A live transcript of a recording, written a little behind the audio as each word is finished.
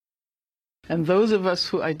And those of us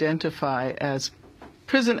who identify as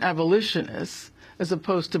prison abolitionists, as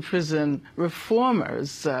opposed to prison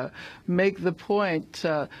reformers, make the point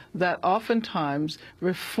that oftentimes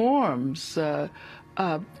reforms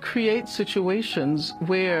create situations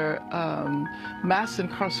where mass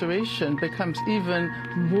incarceration becomes even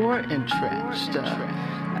more entrenched.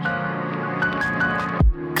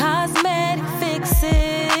 Cosmetic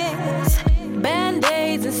fixes,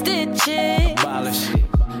 band-aids and stitches. Abolish it.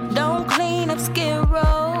 Don't clean up Skid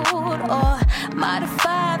Row or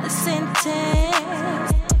modify the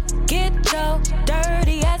sentence. Get your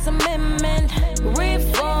dirty ass amendment.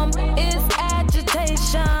 Reform is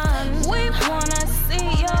agitation. We wanna see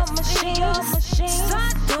your machines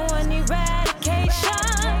start doing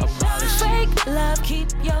eradication. Fake love, keep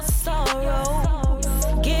your sorrow.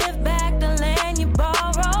 Give back the land you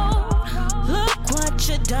borrowed. Look what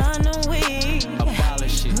you done to we.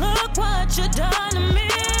 Abolish it. Look what you done to me.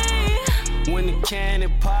 When the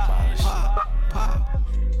cannon pop, pop, pop.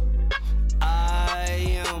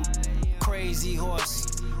 I am crazy horse.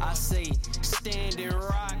 I say stand and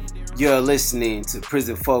rock. You're listening to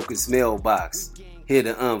Prison Focus Mailbox. Hear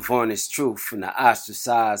the unvarnished truth from the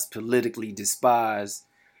ostracized, politically despised,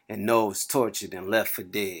 and those tortured and left for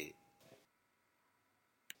dead.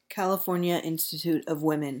 California Institute of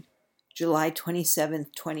Women, July 27,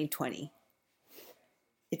 2020.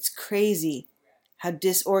 It's crazy how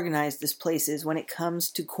disorganized this place is when it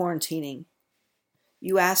comes to quarantining.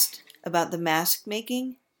 You asked about the mask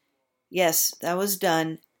making? Yes, that was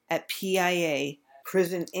done at PIA,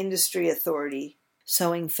 Prison Industry Authority,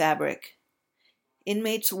 sewing fabric.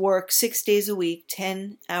 Inmates work 6 days a week,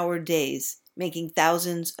 10-hour days, making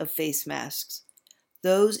thousands of face masks.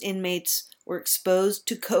 Those inmates were exposed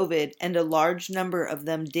to COVID and a large number of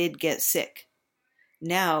them did get sick.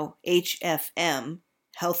 Now, HFM,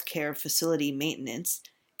 Healthcare Facility Maintenance,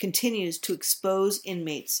 continues to expose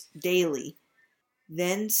inmates daily,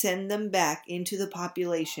 then send them back into the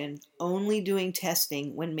population, only doing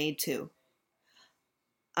testing when made to.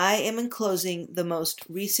 I am enclosing the most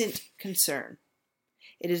recent concern.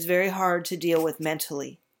 It is very hard to deal with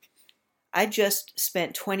mentally. I just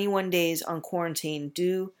spent 21 days on quarantine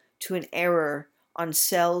due to an error on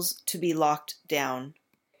cells to be locked down.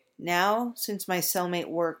 Now, since my cellmate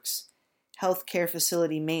works Healthcare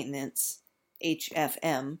Facility Maintenance,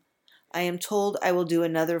 HFM, I am told I will do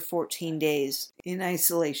another 14 days in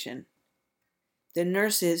isolation. The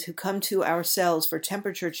nurses who come to our cells for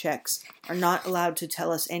temperature checks are not allowed to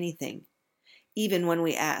tell us anything, even when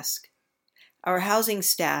we ask. Our housing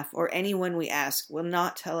staff or anyone we ask will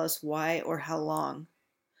not tell us why or how long.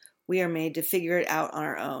 We are made to figure it out on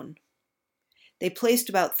our own. They placed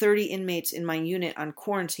about 30 inmates in my unit on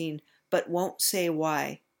quarantine, but won't say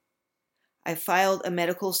why. I filed a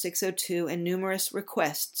medical 602 and numerous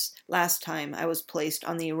requests last time I was placed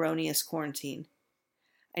on the erroneous quarantine.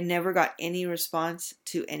 I never got any response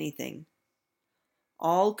to anything.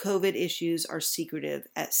 All COVID issues are secretive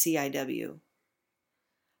at CIW.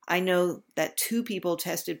 I know that 2 people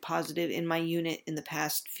tested positive in my unit in the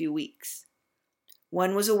past few weeks.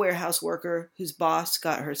 One was a warehouse worker whose boss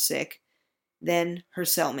got her sick, then her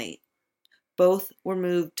cellmate. Both were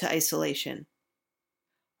moved to isolation.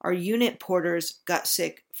 Our unit porters got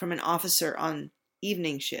sick from an officer on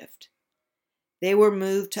evening shift. They were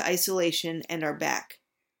moved to isolation and are back.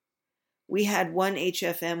 We had one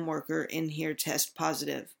HFM worker in here test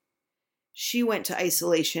positive. She went to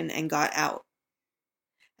isolation and got out.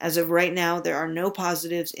 As of right now, there are no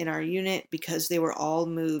positives in our unit because they were all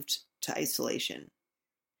moved to isolation.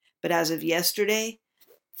 But as of yesterday,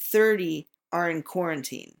 30 are in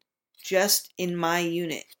quarantine, just in my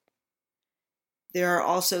unit. There are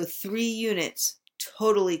also 3 units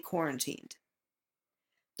totally quarantined.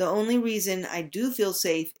 The only reason I do feel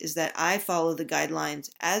safe is that I follow the guidelines,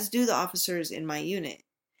 as do the officers in my unit.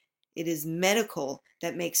 It is medical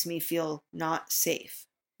that makes me feel not safe.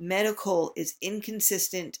 Medical is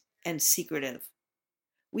inconsistent and secretive.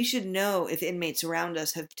 We should know if inmates around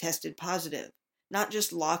us have tested positive, not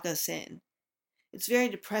just lock us in. It's very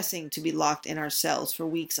depressing to be locked in our cells for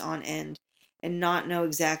weeks on end and not know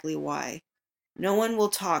exactly why. No one will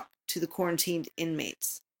talk to the quarantined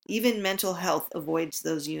inmates. Even mental health avoids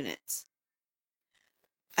those units.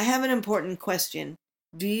 I have an important question.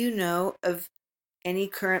 Do you know of any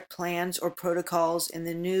current plans or protocols in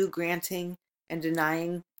the new granting and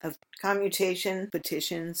denying of commutation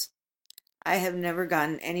petitions? I have never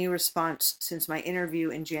gotten any response since my interview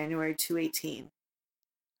in January 2018.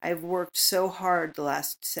 I've worked so hard the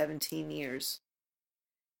last 17 years.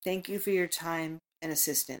 Thank you for your time and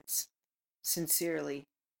assistance. Sincerely,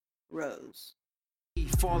 Rose.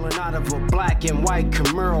 Falling out of a black and white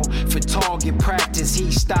Camaro for target practice, he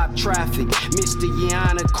stopped traffic. Mr.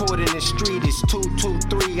 Yana caught in the street, it's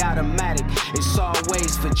 223 automatic. It's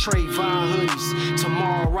always for Trayvon hoodies,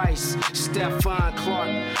 Tamar Rice, Stephon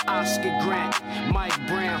Clark, Oscar Grant, Mike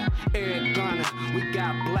Brown, Eric Garner. We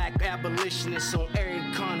got black abolitionists on every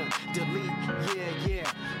corner. Delete, yeah.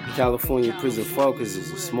 California Prison Focus is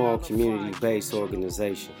a small community-based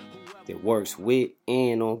organization that works with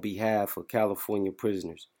and on behalf of California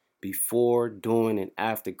prisoners before, during, and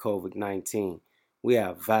after COVID-19. We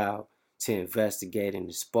have vowed to investigate and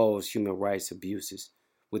expose human rights abuses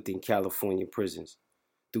within California prisons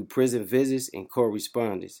through prison visits and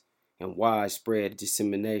correspondence and widespread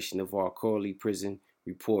dissemination of our quarterly prison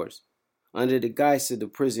reports. Under the guise of the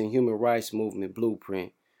Prison Human Rights Movement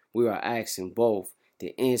Blueprint, we are asking both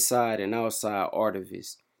the inside and outside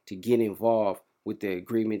archivists to get involved with the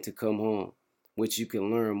agreement to come home, which you can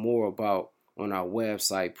learn more about on our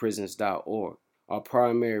website, prisons.org. Our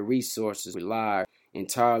primary resources rely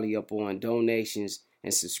entirely upon donations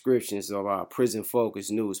and subscriptions of our Prison Focus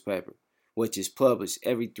newspaper, which is published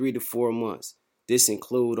every 3 to 4 months. This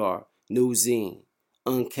includes our new zine,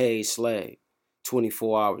 Uncaged Slave,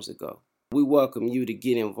 24 hours ago. We welcome you to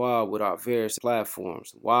get involved with our various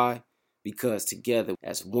platforms. Why? Because together,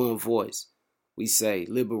 as one voice, we say,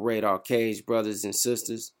 liberate our caged brothers and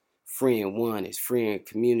sisters. Freeing one is freeing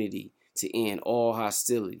community to end all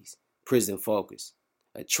hostilities. Prison Focus,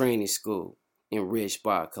 a training school enriched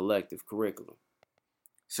by a collective curriculum.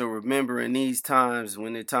 So remember, in these times,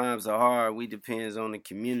 when the times are hard, we depend on the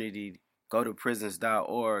community. Go to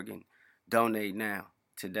prisons.org and donate now,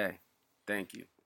 today. Thank you.